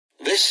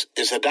This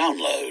is a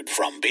download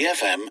from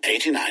BFM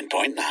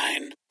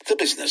 89.9, the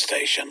business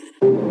station.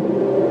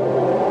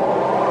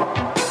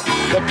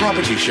 The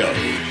Property Show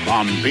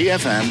on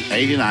BFM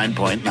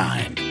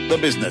 89.9, the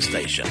business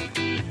station.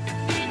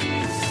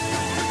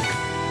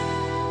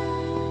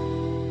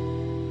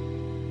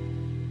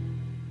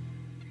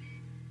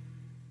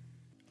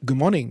 Good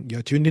morning.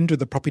 You're tuned into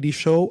The Property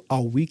Show,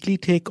 our weekly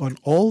take on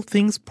all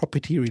things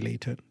property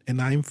related. And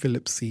I'm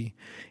Philip C.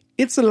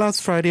 It's the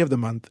last Friday of the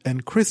month,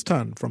 and Chris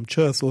Tan from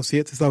Cher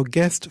Associates is our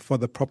guest for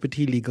the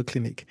Property Legal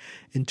Clinic.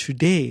 And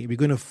today, we're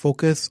going to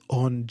focus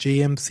on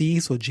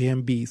JMCs or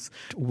JMBs.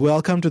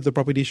 Welcome to The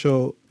Property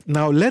Show.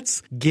 Now,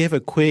 let's give a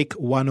quick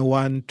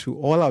 101 to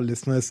all our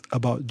listeners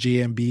about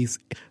JMBs.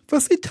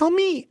 Firstly, tell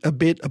me a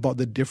bit about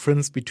the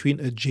difference between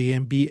a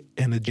JMB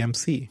and a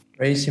JMC.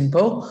 Very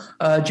simple.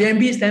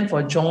 JMB stands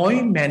for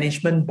Joint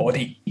Management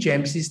Body.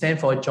 JMC stands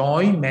for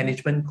Joint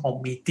Management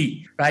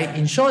Committee, right?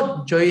 In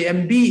short,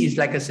 JMB is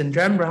like a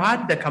Sdn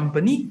Bhd, the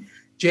company.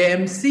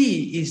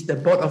 JMC is the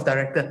board of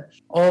directors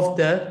of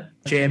the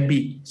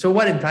JMB. So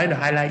what I'm trying to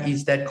highlight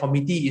is that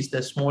committee is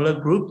the smaller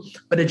group,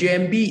 but the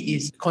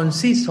JMB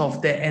consists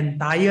of the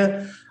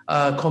entire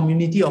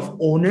community of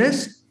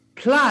owners,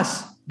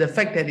 plus the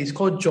fact that it's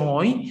called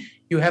joint,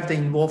 you have the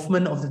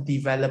involvement of the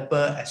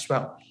developer as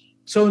well.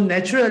 So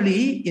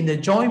naturally, in the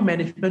joint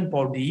management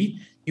body,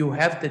 you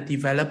have the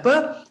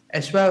developer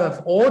as well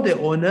as all the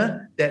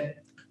owner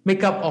that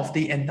make up of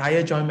the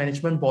entire joint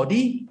management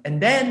body.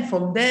 And then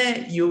from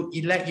there, you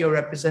elect your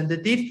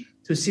representative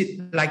to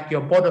sit like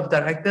your board of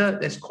director.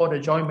 That's called a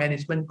joint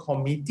management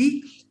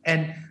committee.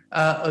 And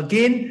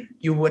again,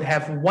 you would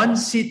have one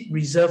seat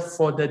reserved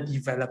for the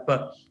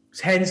developer.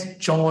 Hence,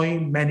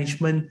 joint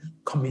management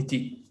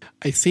committee.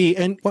 I see.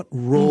 And what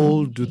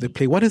role do they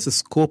play? What is the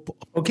scope?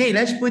 Okay,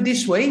 let's put it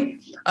this way.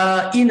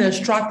 In a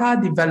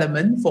strata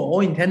development, for all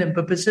intent and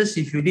purposes,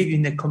 if you live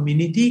in a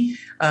community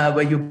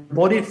where you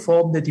bought it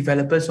from the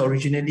developers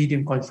originally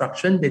doing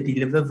construction, they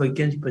deliver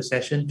vacant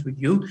possession to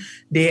you,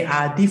 there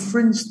are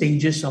different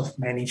stages of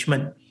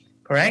management,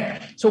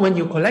 correct? So when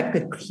you collect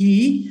the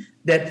key,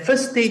 that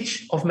first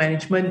stage of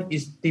management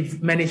is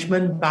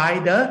management by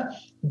the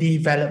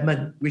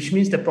development, which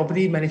means the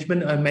property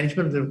management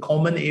of the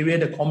common area,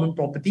 the common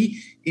property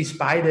is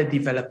by the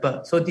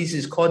developer. So this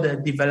is called the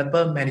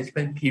developer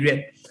management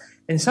period.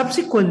 And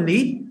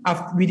subsequently,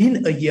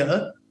 within a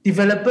year,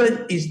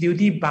 developer is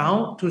duty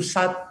bound to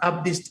start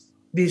up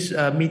this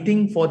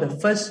meeting for the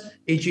first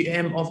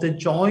AGM of the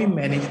joint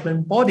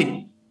management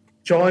body.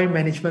 Joint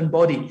management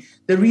body.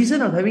 The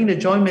reason of having the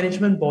joint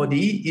management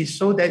body is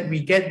so that we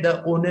get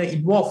the owner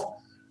involved.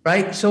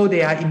 Right, so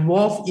they are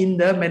involved in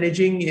the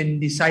managing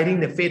and deciding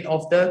the fate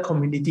of the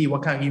community,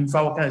 what kind of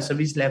infra, what kind of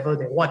service level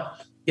they want.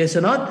 Yes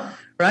or not?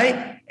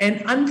 Right,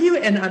 and until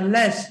and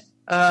unless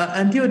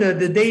until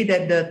the day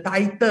that the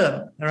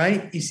title,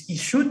 right, is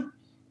issued,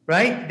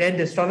 right, then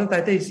the strata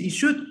title is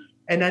issued,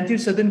 and until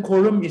certain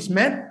quorum is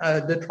met,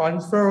 the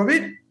transfer of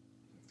it,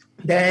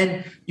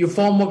 then you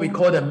form what we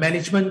call the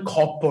management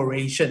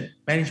corporation.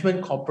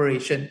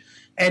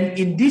 And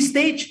in this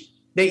stage,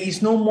 there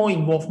is no more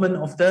involvement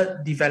of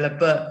the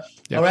developer.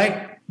 Yep. All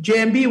right.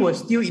 JMB will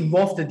still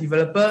involve the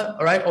developer,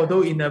 all right,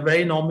 although in a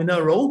very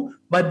nominal role.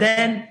 But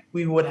then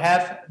we would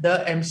have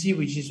the MC,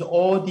 which is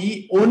all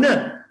the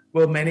owner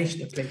will manage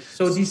the place.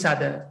 So these are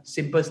the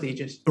simple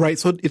stages. Right.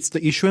 So it's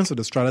the issuance of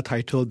the strata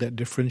title that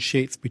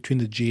differentiates between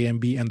the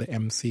JMB and the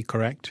MC,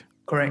 correct?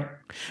 Correct.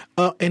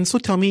 And so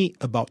tell me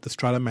about the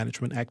Strata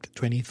Management Act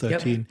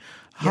 2013.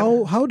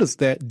 Yep. How does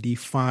that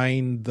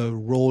define the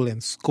role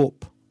and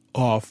scope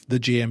of the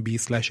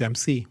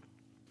JMB/MC?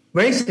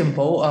 Very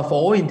simple. For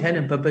all intent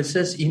and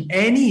purposes, in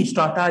any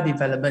strata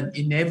development,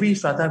 in every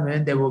strata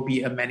development, there will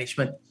be a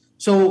management.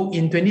 So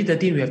in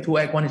 2013, we have two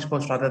acts. One is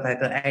called Strata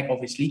Title Act,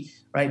 obviously,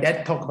 right?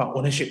 That talk about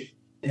ownership.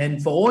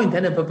 And for all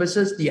intent and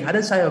purposes, the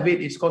other side of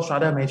it is called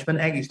Strata Management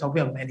Act. It's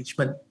talking about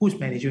management. Who's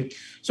managing?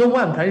 So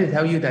what I'm trying to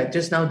tell you that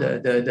just now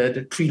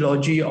the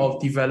trilogy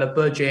of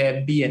developer,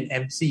 JMB, and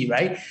MC,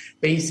 right?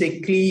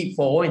 Basically,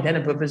 for all intent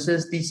and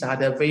purposes, these are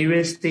the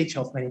various stages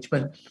of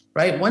management,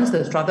 right? Once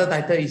the strata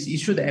title is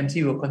issued, the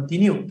MC will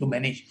continue to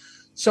manage.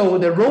 So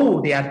the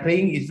role they are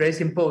playing is very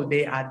simple.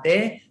 They are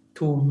there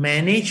to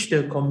manage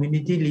the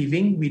community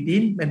living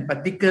within, and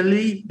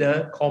particularly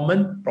the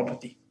common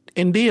property.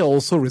 And they are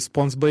also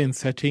responsible in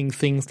setting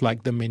things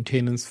like the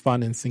maintenance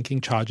fund and sinking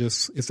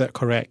charges. Is that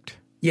correct?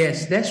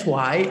 Yes, that's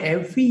why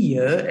every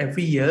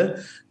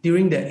year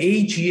during the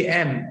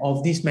AGM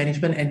of this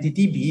management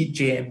entity, be it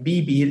JMB,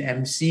 be it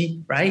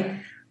MC, right,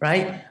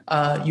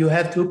 you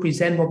have to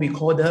present what we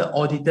call the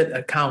audited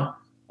account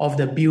of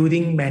the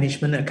building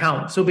management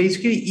account. So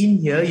basically in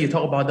here, you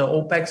talk about the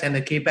OPEX and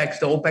the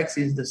CAPEX. The OPEX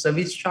is the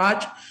service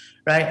charge,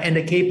 right? And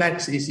the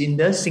CAPEX is in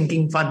the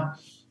sinking fund.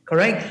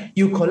 Correct?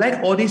 You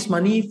collect all this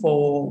money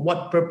for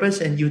what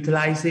purpose and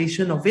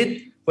utilization of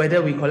it,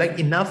 whether we collect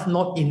enough,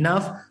 not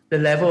enough, the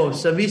level of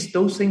service,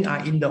 those things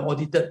are in the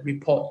audited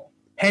report.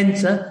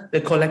 Hence,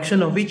 the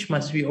collection of which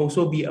must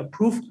also be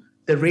approved.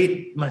 The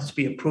rate must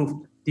be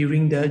approved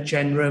during the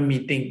general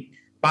meeting.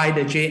 by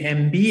the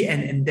JMB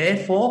and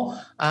therefore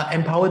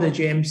empower the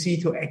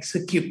JMC to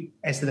execute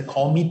as the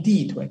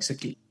committee to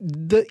execute.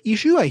 The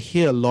issue I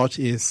hear a lot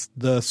is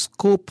the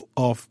scope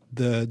of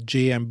the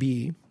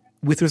JMB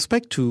with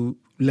respect to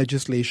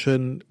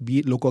legislation, be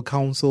it local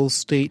council,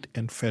 state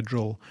and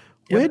federal.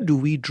 Where do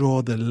we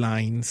draw the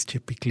lines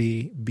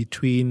typically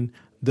between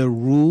the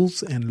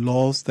rules and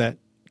laws that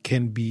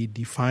can be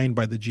defined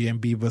by the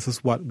JMB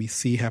versus what we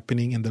see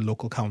happening in the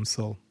local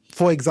council?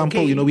 For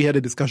example, we had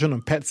a discussion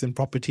on pets and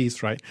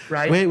properties, right?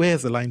 Right. Where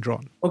is the line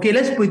drawn? Okay,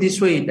 let's put it this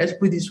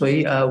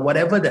way.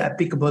 Whatever the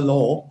applicable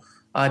law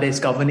that is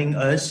governing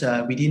us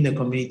within the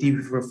community,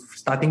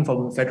 starting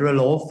from federal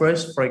law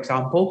first, for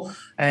example,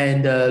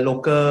 and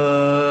local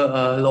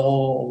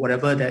law or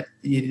whatever that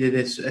it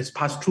is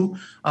passed through,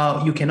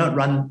 you cannot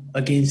run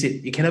against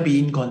it. It cannot be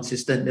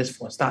inconsistent. That's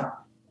for start.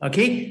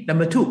 Okay.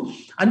 Number two,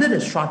 under the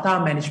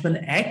Strata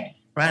Management Act,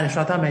 right? The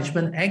Strata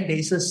Management Act, there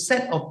is a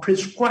set of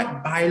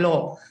prescribed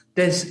bylaw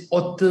that's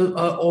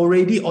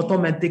already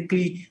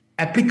automatically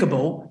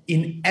applicable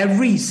in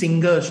every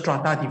single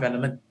strata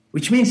development,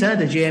 which means the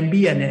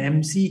JMB and the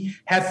MC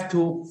have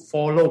to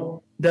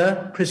follow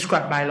the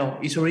prescribed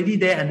bylaw. It's already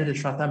there under the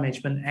Strata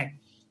Management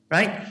Act,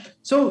 right?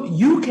 So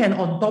you can,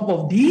 on top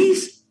of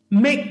these,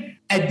 make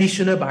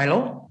additional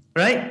bylaw,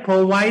 right?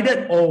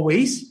 Provided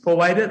always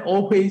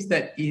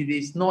that it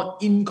is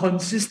not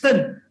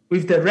inconsistent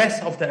with the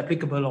rest of the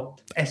applicable law,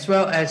 as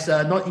well as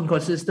not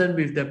inconsistent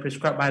with the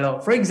prescribed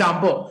bylaw. For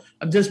example,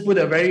 I've just put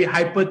a very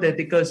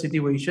hypothetical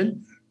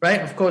situation,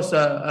 right? Of course,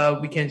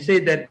 we can say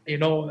that,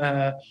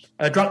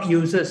 drug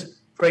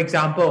users, for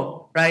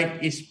example,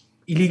 right, is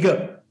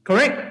illegal,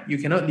 correct? You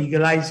cannot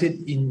legalize it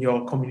in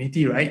your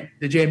community, right?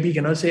 The JMB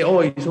cannot say,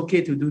 it's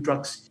okay to do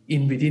drugs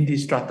within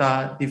this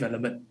strata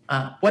development.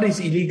 What is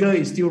illegal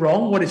is still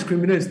wrong. What is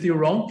criminal is still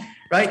wrong,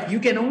 right? You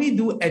can only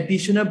do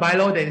additional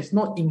bylaw that is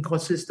not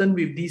inconsistent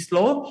with this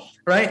law,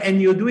 right?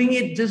 And you're doing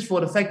it just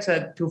for the fact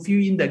that to fill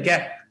in the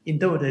gap in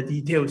terms of the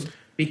details,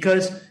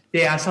 because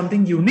they are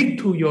something unique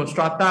to your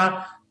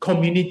strata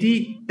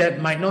community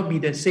that might not be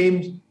the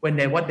same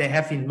what they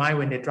have in mind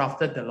when they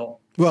drafted the law.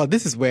 Well,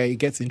 this is where it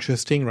gets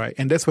interesting, right?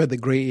 And that's where the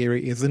gray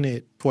area, isn't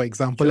it? For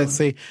example, Let's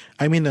say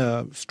I'm in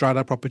a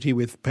strata property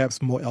with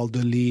perhaps more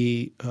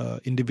elderly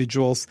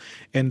individuals,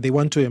 and they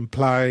want to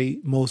imply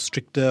more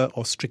stricter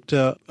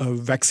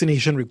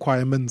vaccination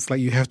requirements,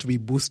 like you have to be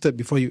boosted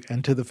before you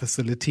enter the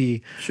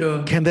facility.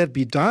 Sure. Can that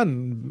be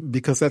done?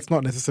 Because that's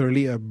not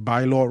necessarily a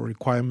bylaw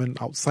requirement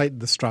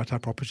outside the strata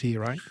property,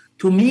 right?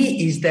 To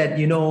me, is that,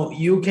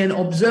 you can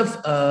observe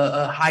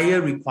a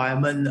higher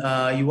requirement.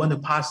 You want to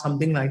pass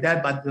something like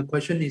that, but the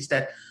question is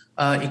that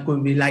it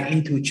could be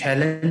likely to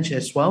challenge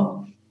as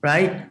well,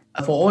 right?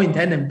 For all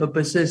intent and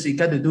purposes, it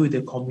got to do with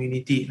the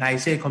community. Like I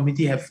say,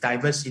 community have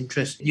diverse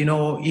interests.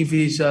 If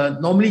it's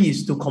normally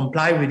is to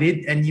comply with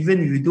it, and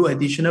even if you do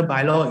additional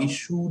bylaw, it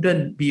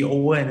shouldn't be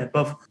over and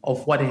above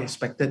of what is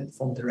expected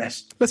from the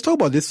rest. Let's talk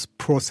about this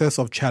process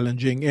of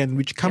challenging, and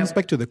which comes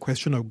back to the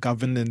question of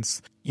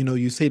governance.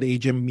 You say the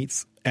AGM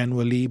meets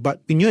annually,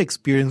 but in your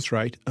experience,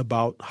 right,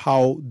 about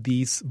how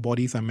these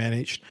bodies are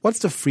managed, what's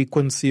the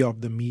frequency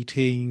of the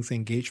meetings,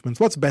 engagements?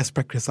 What's best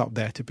practice out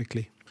there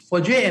typically? For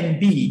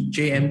JMB,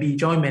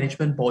 Joint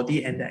Management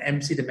Body, and the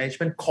MC, the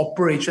Management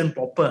Corporation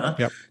proper,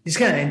 this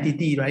kind of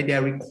entity, right, they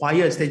are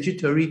required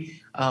statutory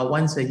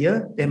once a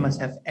year. They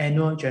must have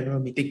annual general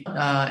meeting.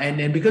 And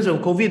then because of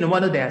COVID and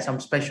whatnot, there are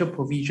some special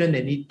provision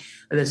that need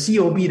the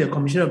COB, the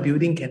Commission of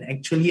Building, can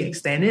actually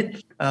extend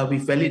it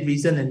with valid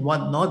reason and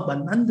whatnot.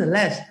 But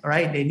nonetheless,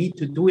 right, they need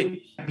to do it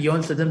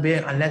beyond certain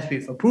period unless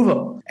with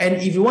approval. And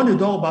if you want to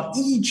talk about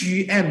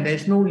EGM,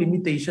 there's no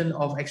limitation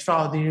of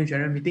extraordinary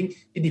general meeting.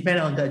 It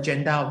depends on the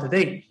agenda of the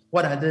day.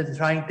 What are the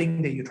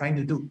thing that you're trying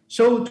to do?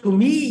 So to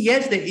me,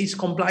 yes, there is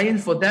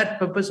compliance for that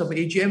purpose of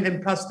AGM.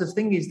 And plus the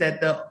thing is that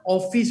the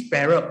office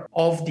bearer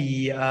of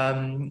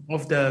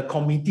the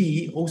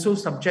committee also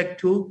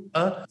subject to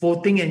a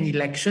voting and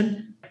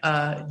election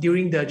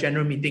during the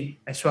general meeting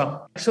as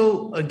well.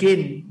 So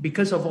again,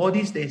 because of all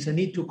this, there's a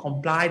need to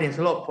comply. There's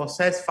a lot of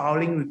process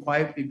filing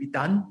required to be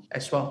done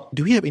as well.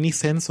 Do we have any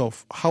sense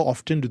of how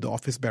often do the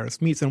office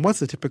bearers meet, and what's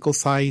the typical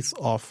size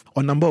of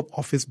or number of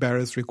office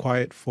bearers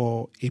required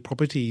for a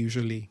property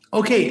usually?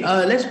 Okay,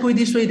 let's put it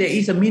this way. There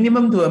is a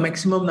minimum to a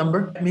maximum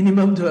number.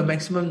 Minimum to a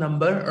maximum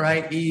number,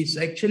 right, is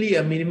actually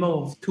a minimum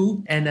of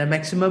 2 and a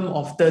maximum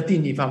of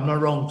 13, if I'm not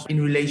wrong,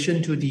 in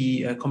relation to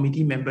the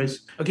committee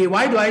members. Okay,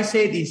 why do I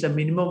say it is a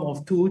minimum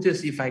of 2,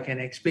 just if I can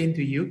explain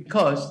to you?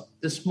 Because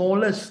the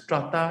smallest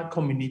strata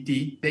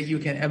community that you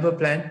can ever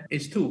plan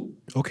is 2.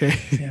 Okay,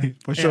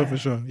 for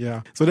sure.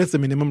 Yeah. So that's the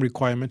minimum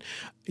requirement.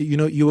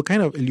 You were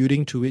kind of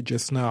alluding to it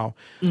just now.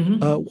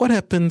 What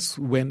happens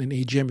when an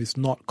AGM is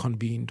not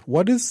convened?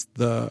 What is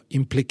the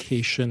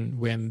implication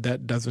when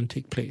that doesn't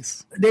take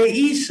place? There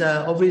is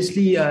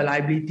obviously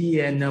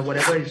liability and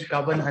whatever is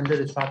governed under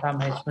the Strata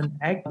Management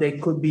Act. There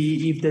could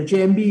be, if the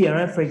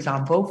JMB, for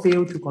example,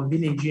 fail to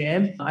convene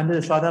AGM under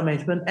the Strata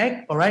Management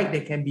Act, all right,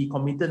 they can be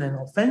committed an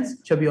offence,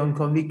 shall be on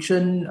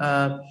conviction,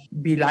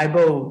 be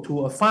liable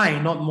to a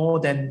fine not more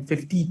than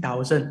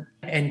 50,000.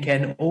 and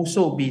can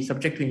also be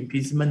subject to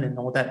imprisonment and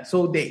all that.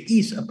 So there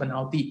is a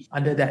penalty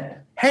under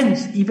that.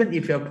 Hence, even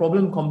if you're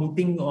problem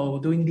committing or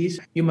doing this,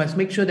 you must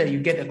make sure that you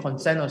get a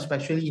consent or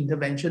special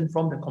intervention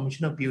from the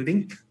Commissioner of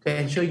Building to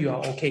ensure you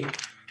are okay.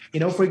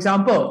 For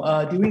example,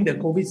 during the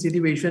COVID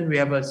situation, we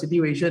have a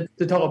situation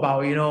to talk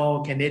about,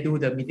 can they do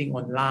the meeting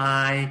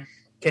online?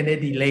 Can they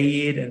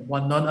delay it and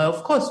whatnot?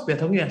 Of course, we're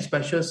talking about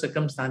special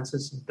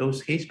circumstances in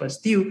those cases, but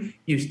still,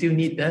 you still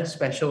need the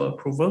special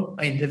approval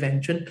or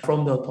intervention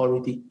from the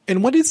authority.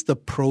 And what is the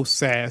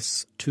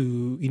process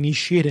to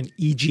initiate an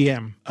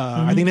EGM?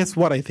 I think that's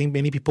what I think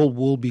many people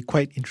will be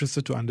quite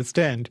interested to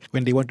understand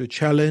when they want to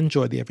challenge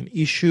or they have an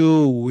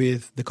issue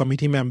with the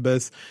committee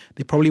members.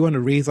 They probably want to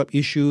raise up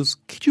issues.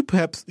 Could you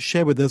perhaps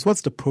share with us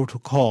what's the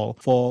protocol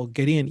for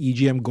getting an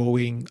EGM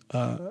going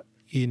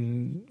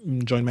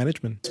in joint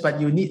management?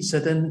 But you need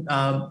certain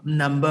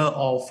number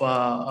of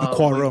a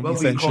quorum,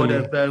 essentially.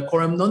 We call the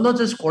quorum, not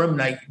just quorum,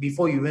 like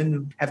before you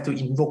even have to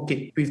invoke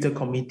it with the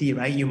committee,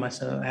 right? You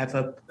must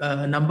have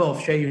a number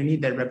of share unit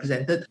that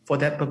represented for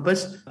that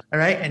purpose, all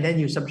right? And then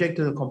you subject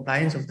to the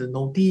compliance of the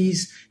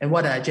notice and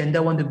what the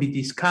agenda want to be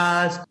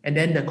discussed. And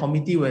then the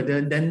committee will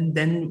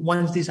then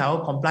once these are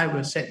all complied,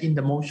 will set in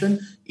the motion,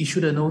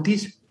 issue the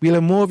notice. We'll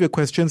have more of your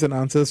questions and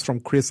answers from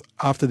Chris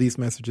after these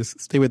messages.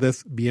 Stay with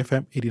us,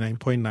 BFM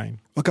 89.9.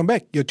 Welcome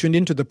back. You're tuned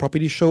in to the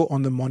Property Show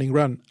on the Morning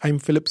Run. I'm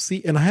Philip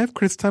C. and I have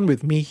Chris Tan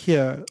with me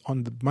here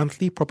on the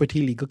monthly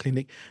property legal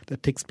clinic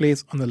that takes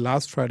place on the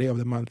last Friday of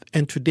the month.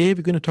 And today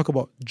we're going to talk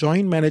about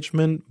joint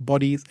management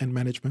bodies and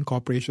management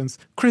corporations.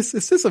 Chris,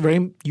 is this a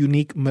very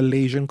unique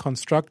Malaysian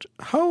construct?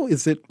 How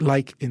is it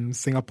like in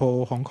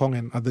Singapore, Hong Kong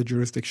and other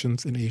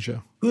jurisdictions in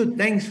Asia? Good.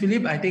 Thanks,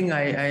 Philip. I think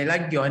I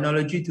like your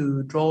analogy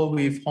to draw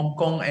with Hong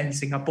Kong and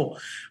Singapore,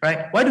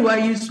 right? Why do I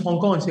use Hong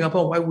Kong and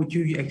Singapore? Why would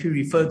you actually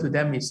refer to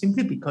them? It's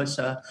simply because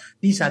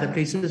these are the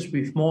places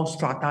with more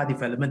strata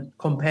development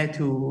compared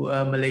to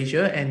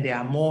Malaysia, and they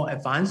are more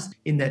advanced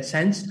in that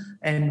sense.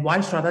 And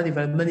why strata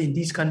development in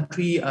this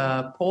country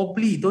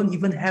probably don't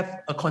even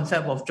have a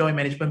concept of joint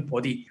management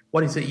body.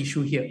 What is the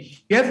issue here?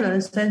 You have to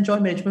understand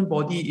joint management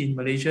body in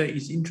Malaysia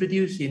is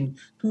introduced in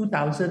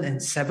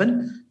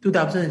 2007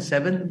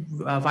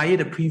 via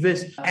the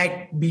previous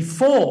act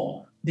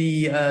before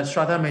the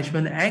Strata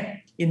Management Act.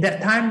 In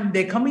that time,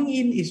 they're coming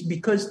in is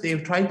because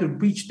they're trying to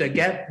bridge the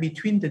gap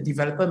between the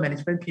developer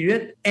management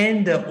period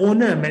and the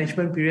owner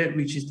management period,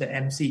 which is the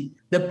MC.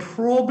 The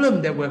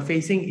problem that we're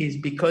facing is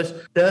because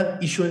the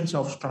issuance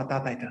of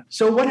strata title.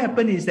 So what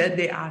happened is that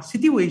there are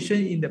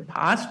situations in the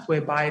past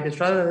whereby the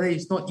strata title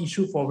is not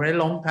issued for a very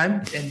long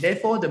time, and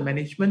therefore the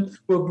management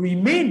will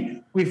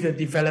remain with the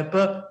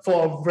developer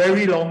for a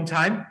very long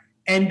time,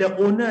 and the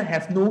owner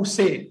have no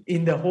say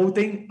in the whole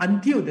thing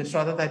until the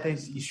strata title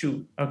is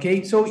issued.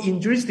 Okay, so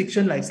in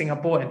jurisdiction like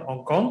Singapore and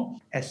Hong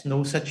Kong, has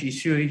no such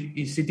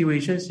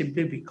situation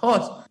simply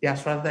because their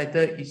strata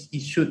title is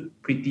issued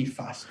pretty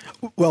fast.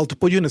 Well, to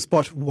put you in a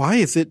spot, why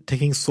is it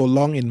taking so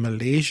long in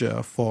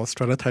Malaysia for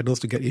strata titles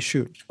to get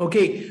issued?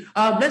 Okay,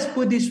 let's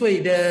put it this way.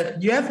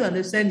 You have to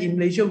understand in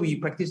Malaysia, we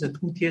practice a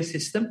two-tier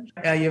system.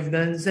 You have to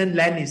understand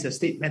land is a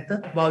state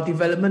matter. While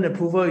development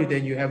approval,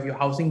 then you have your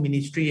housing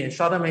ministry, and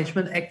strata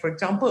management act, for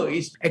example,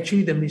 is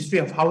actually the Ministry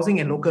of Housing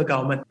and Local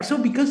Government. So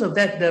because of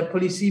that, the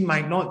policy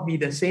might not be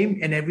the same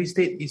and every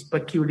state is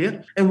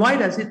peculiar. And why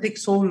does it take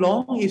so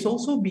long? It's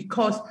also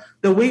because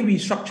the way we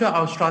structure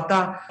our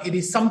strata, it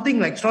is something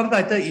like strata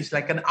title is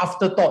like an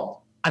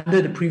afterthought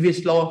under the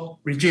previous law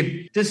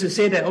regime. Just to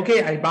say that,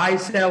 okay, I buy,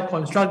 sell,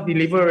 construct,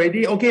 deliver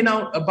already. Okay,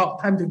 now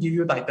about time to give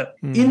you title.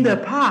 In the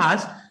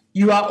past,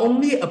 you are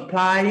only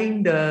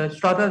applying the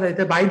strata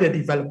title by the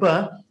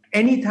developer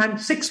anytime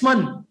 6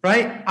 months,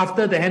 right,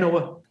 after the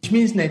handover. Which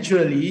means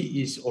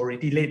naturally is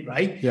already late,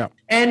 right? Yeah.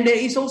 And there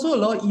is also a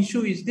lot of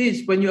issue is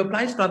this. When you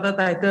apply strata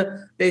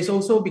title, there is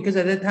also, because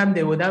at that time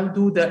they will now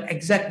do the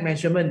exact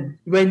measurement.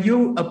 When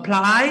you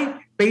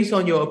apply based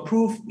on your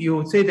approved,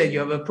 you say that you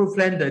have approved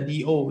land, the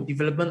DO,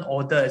 development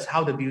order, is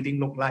how the building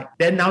look like.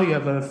 Then now you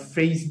have a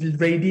phase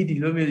ready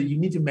development. You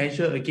need to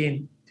measure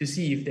again to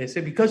see if there's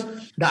a, because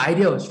the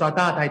idea of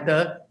strata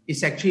title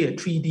is actually a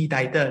 3D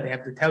title. They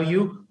have to tell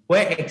you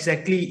where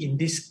exactly in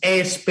this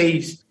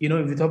airspace, if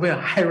you're talking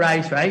about high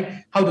rise,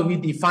 right? How do we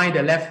define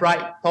the left,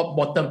 right, top,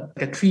 bottom,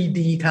 like a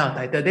 3D kind of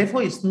title?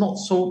 Therefore, it's not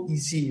so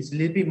easy. It's a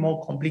little bit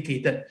more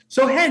complicated.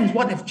 So hence,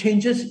 what have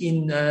changes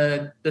in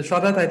the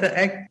Strata Title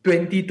Act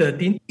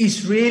 2013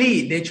 is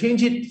really, they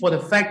change it for the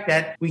fact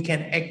that we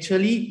can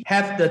actually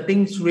have the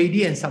things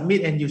ready and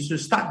submit, and you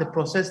should start the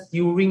process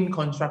during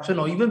construction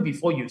or even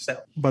before you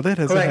sell. But that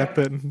hasn't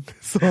happened.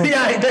 So.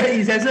 Yeah,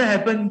 it hasn't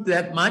happened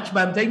that much,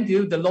 but I'm saying to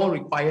you, the law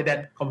requires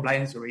that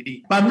compliance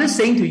already. But I'm just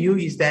saying to you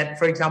is that,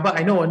 for example,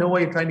 I know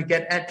what you're trying to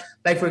get at.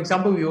 Like, for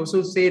example, we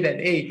also say that,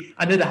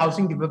 under the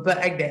Housing Developer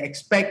Act, they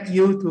expect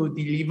you to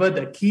deliver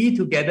the key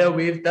together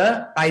with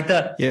the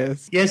title.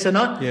 Yes. Yes or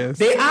not? Yes.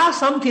 There are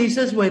some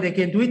cases where they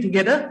can do it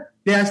together.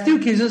 There are still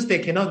cases they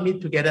cannot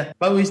meet together,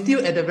 but we're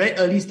still at the very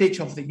early stage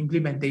of the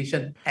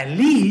implementation. At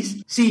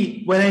least,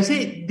 see, when I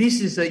say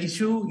this is an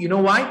issue, you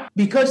know why?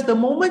 Because the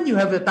moment you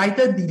have the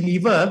title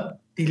delivered,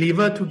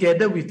 deliver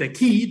together with the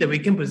key, the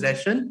vacant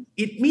possession,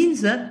 it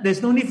means that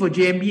there's no need for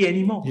JMB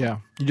anymore. Yeah,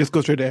 you just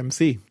go straight to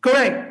MC.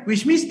 Correct,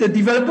 which means the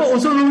developer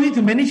also don't need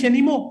to manage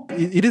anymore.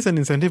 It is an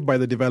incentive by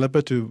the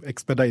developer to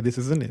expedite this,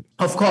 isn't it?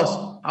 Of course.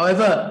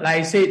 However, like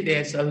I said,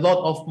 there's a lot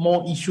of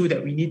more issue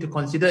that we need to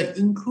consider,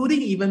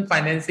 including even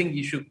financing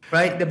issue,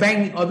 right? The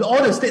bank, all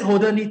the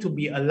stakeholders need to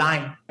be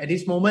aligned. At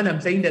this moment,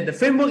 I'm saying that the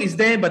framework is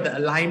there, but the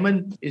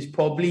alignment is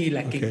probably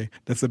lacking. Okay,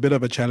 that's a bit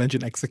of a challenge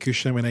in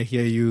execution when I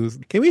hear you.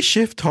 Can we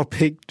shift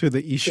topic to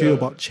the issue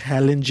about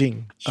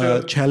challenging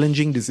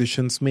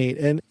decisions made?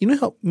 And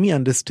help me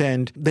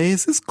understand, there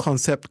is this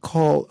concept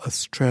called a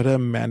strata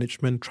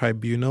management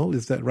tribunal.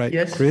 Is that right,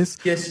 yes, Chris?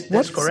 Yes,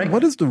 that's correct.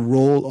 What is the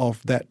role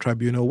of that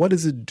tribunal? What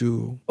does it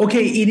do?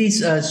 Okay, it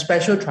is a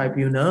special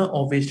tribunal,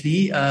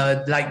 obviously.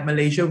 Like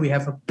Malaysia, we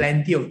have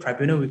plenty of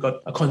tribunal. We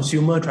got a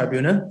consumer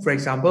tribunal, for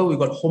example. We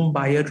got home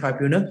buyer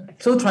tribunal.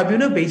 So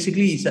tribunal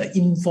basically is an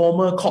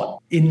informal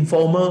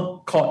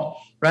court.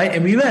 Right?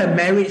 And we will have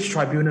marriage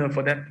tribunal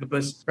for that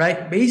purpose,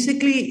 right?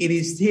 Basically, it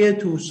is here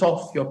to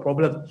solve your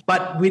problem,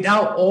 but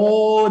without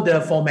all the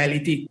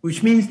formality,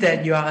 which means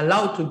that you are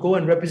allowed to go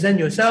and represent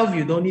yourself.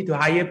 You don't need to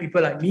hire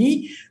people like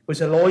me,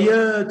 who's a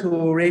lawyer,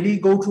 to really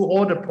go through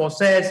all the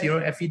process,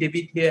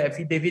 affidavit here,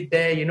 affidavit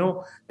there,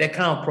 that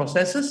kind of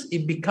processes.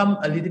 It become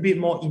a little bit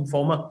more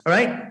informal, all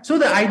right? So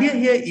the idea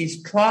here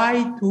is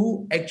try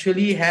to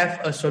actually have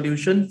a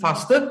solution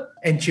faster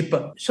and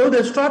cheaper. So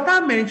the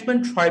strata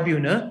management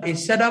tribunal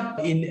is set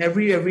up in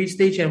every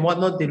stage and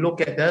whatnot. They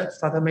look at the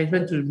strata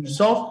management to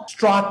resolve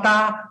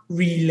strata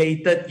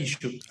related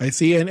issues. I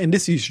see. And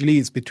this usually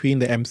is between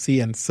the MC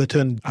and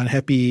certain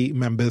unhappy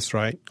members,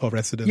 right? Or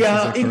residents.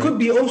 Yeah, it could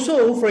be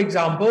also, for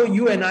example,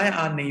 you and I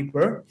are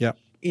neighbor. Yeah.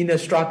 In a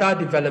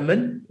strata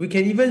development, we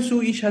can even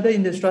sue each other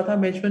in the strata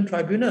management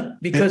tribunal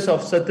because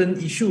of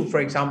certain issue, for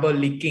example,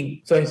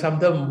 leaking. So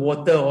sometimes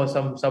water or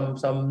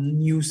some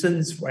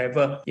nuisance,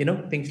 whatever,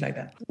 things like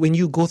that. When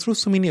you go through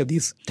so many of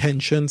these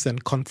tensions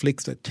and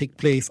conflicts that take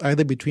place,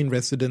 either between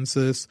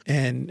residences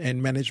and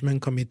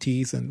management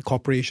committees and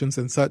corporations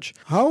and such,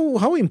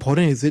 how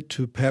important is it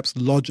to perhaps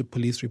lodge a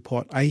police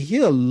report? I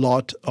hear a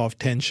lot of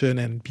tension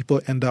and people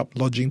end up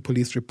lodging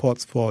police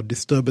reports for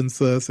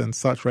disturbances and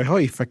such, right? How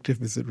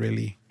effective is it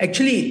really?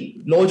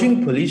 Actually,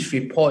 lodging police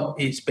report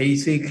is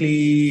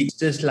basically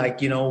just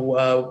like,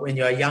 when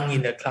you are young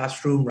in the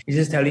classroom, it's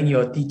just telling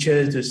your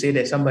teachers to say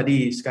that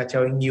somebody is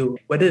kacauing you.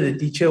 Whether the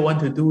teacher want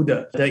to do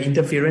the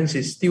interference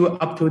is still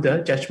up to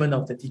the judgment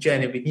of the teacher,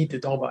 and we need to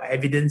talk about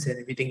evidence and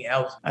everything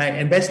else.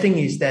 And best thing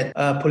is that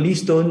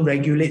police don't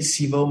regulate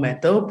civil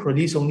matter,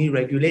 police only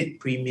regulate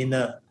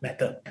criminal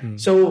matter.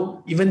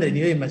 So even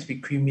it must be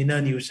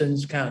criminal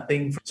nuisance kind of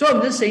thing. So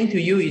I'm just saying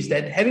to you is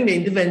that having the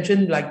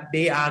intervention, like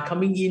they are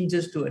coming in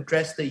just to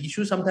address the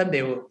issue. Sometimes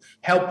they will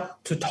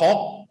help to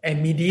talk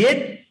and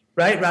mediate,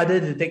 right? Rather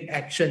than take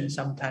action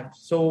sometimes.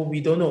 So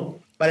we don't know.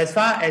 But as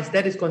far as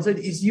that is concerned,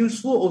 it's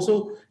useful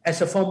also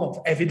as a form of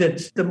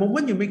evidence. The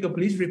moment you make a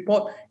police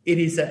report, it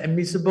is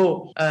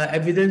admissible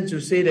evidence to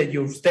say that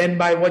you stand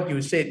by what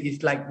you said.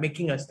 It's like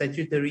making a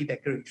statutory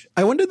declaration.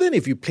 I wonder then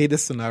if you play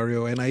this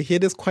scenario, and I hear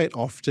this quite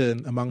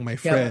often among my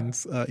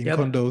friends in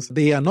condos,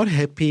 they are not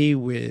happy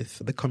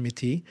with the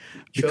committee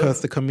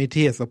because the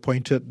committee has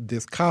appointed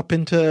this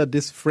carpenter,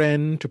 this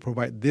friend to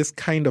provide this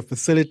kind of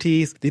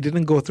facilities. They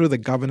didn't go through the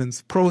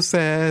governance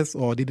process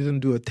or they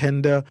didn't do a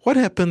tender. What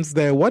happens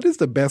there? What is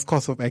the best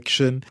course of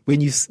action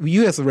when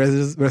you as a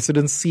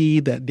resident see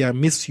that they are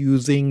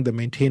misusing the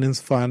maintenance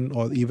fund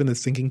or even the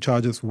sinking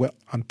charges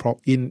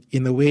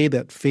in a way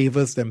that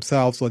favors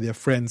themselves or their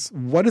friends?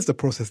 What is the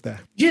process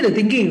there? Yeah, the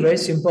thinking is very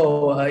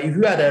simple. If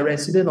you are the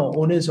resident or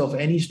owners of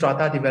any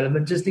strata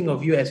development, just think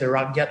of you as a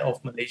rakyat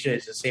of Malaysia.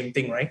 It's the same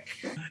thing, right?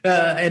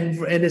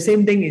 And the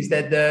same thing is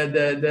that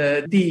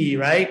the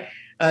right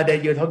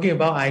that you're talking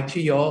about are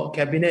actually your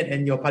cabinet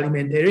and your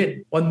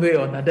parliamentarian, one way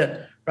or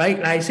another. Right?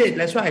 Like I said,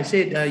 that's why I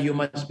said you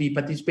must be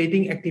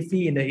participating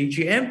actively in the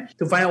AGM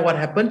to find out what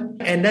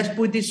happened. And let's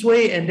put it this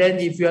way. And then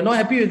if you're not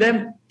happy with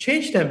them,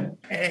 change them.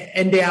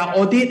 And they are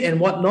audit and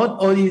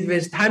whatnot. Or if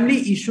there's timely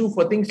issue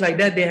for things like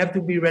that, they have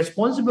to be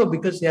responsible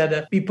because they are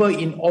the people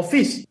in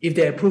office if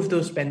they approve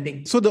those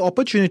spending. So the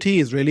opportunity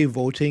is really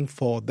voting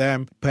for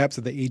them, perhaps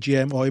at the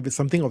AGM, or if it's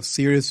something of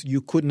serious,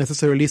 you could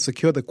necessarily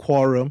secure the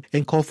quorum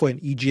and call for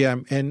an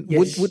EGM. And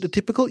would the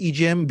typical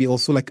EGM be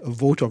also like a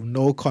vote of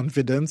no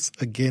confidence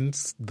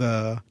against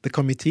the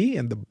committee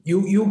and the...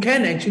 You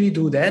can actually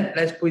do that,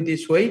 let's put it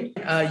this way,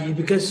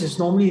 because it's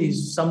normally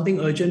something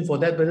urgent for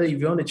that, but if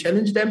you want to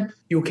challenge them,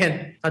 you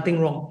can, nothing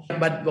wrong.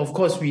 But of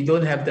course, we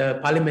don't have the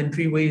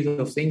parliamentary ways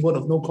of saying vote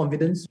of no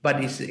confidence,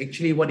 but it's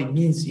actually what it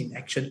means in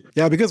action.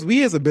 Yeah, because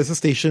we as a business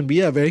station,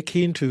 we are very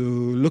keen to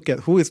look at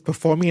who is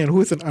performing and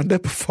who is an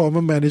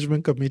underperformer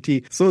management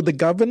committee. So the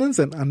governance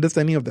and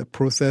understanding of that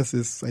process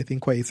is, I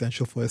think, quite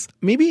essential for us.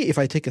 Maybe if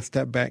I take a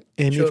step back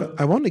and if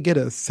I want to get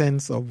a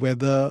sense of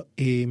whether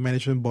a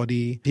management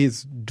body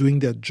is doing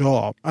their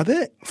job, are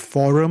there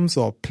forums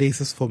or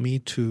places for me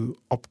to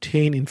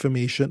obtain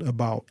information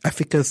about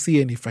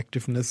efficacy and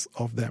effectiveness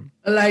of them?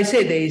 Like I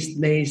said,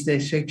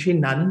 there's actually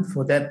none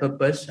for that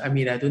purpose. I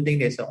mean, I don't think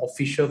there's an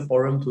official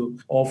forum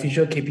or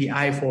official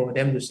KPI for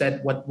them to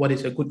set what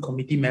is a good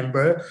committee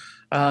member.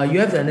 You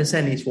have to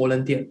understand it's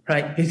volunteer,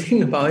 right? You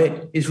think about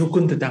it, it's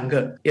rukun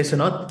tetangga, yes or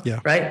not? Yeah.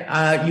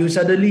 Right?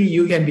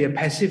 You can be a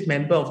passive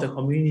member of the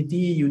community.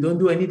 You don't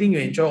do anything. You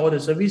enjoy all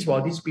the service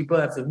while these people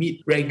have to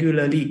meet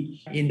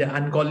regularly in the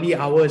ungodly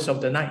hours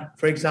of the night.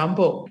 For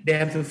example, they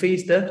have to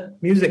face the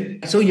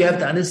music. So you have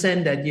to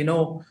understand that,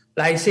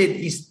 like I said,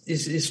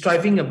 is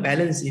striving a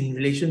balance in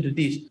relation to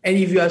this. And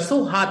if you are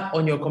so hard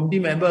on your committee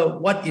member,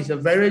 what is a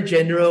very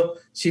general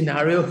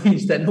scenario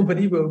is that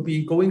nobody will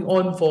be going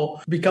on for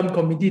become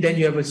committee. Then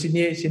you have a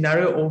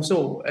scenario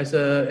also as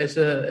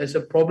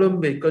a problem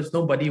because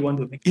nobody want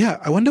to make. Yeah,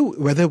 I wonder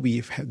whether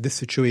we've had this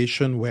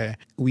situation where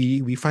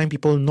we find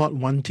people not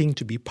wanting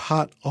to be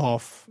part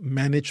of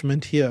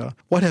management here.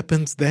 What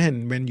happens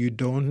then when you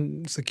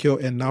don't secure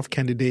enough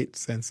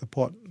candidates and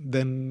support?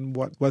 Then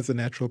what's the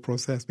natural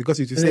process? Because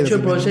you say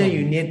natural process,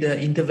 you need the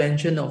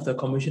intervention of the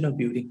Commission of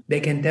Building. They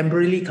can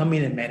temporarily come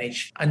in and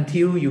manage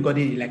until you got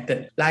it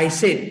elected. Like I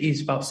said,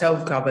 it's about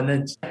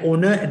self-governance.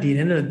 Owner at the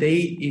end of the day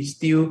is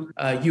still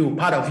you,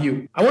 part of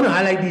you. I want to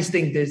highlight this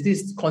thing. There's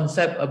this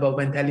concept about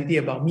mentality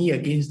about me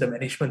against the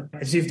management,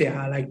 as if they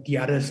are like the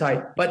other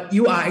side. But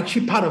you are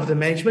actually part of the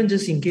management,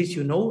 just in case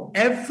you know.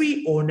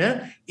 Every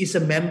owner is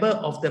a member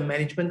of the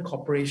management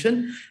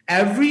corporation.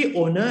 Every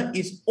owner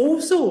is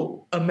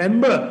also a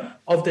member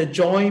of the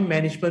joint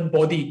management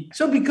body.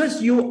 So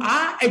because you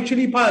are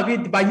actually part of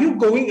it, by you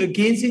going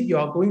against it, you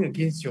are going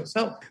against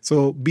yourself.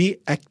 So be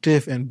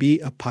active and be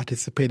a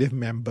participative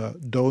member.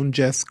 Don't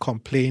just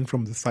complain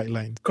from the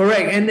sidelines.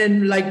 Correct. And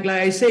then like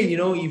I say,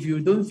 if you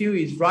don't feel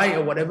it's right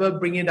or whatever,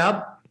 bring it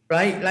up.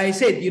 Right? Like I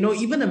said,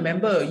 even a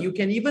member, you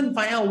can even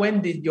find out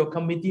when your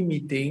committee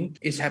meeting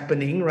is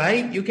happening,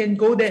 right? You can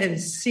go there and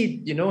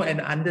sit,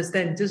 and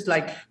understand, just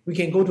like we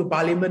can go to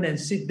parliament and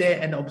sit there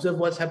and observe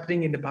what's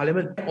happening in the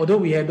parliament. Although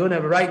we don't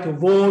have a right to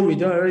vote, we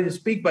don't have a right to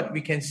speak, but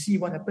we can see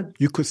what happens.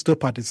 You could still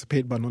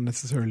participate, but not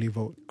necessarily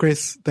vote.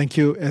 Chris, thank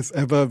you as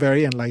ever.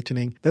 Very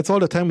enlightening. That's all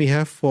the time we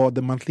have for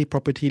the monthly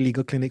Property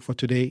Legal Clinic for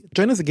today.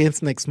 Join us again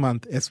next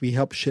month as we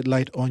help shed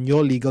light on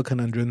your legal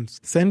conundrums.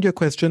 Send your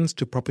questions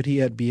to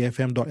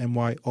property@bfm.my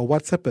or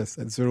WhatsApp us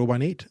at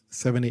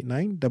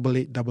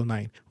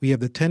 018-789-8899. We have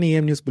the 10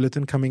 a.m. news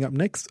bulletin coming up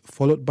next,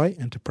 followed by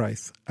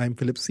Enterprise. I'm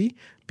Philip C.,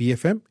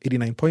 BFM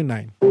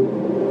 89.9.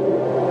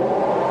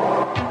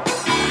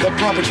 The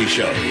Property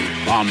Show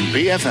on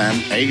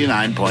BFM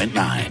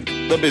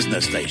 89.9, the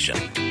business station.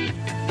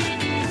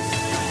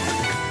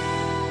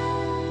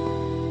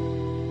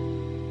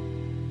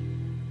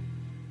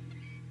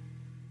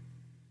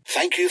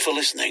 Thank you for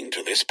listening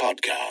to this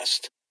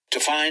podcast. To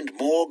find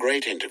more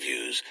great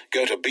interviews,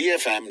 go to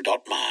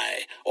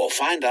bfm.my or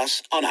find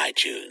us on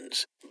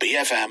iTunes.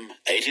 BFM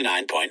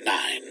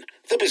 89.9,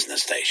 the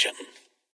business station.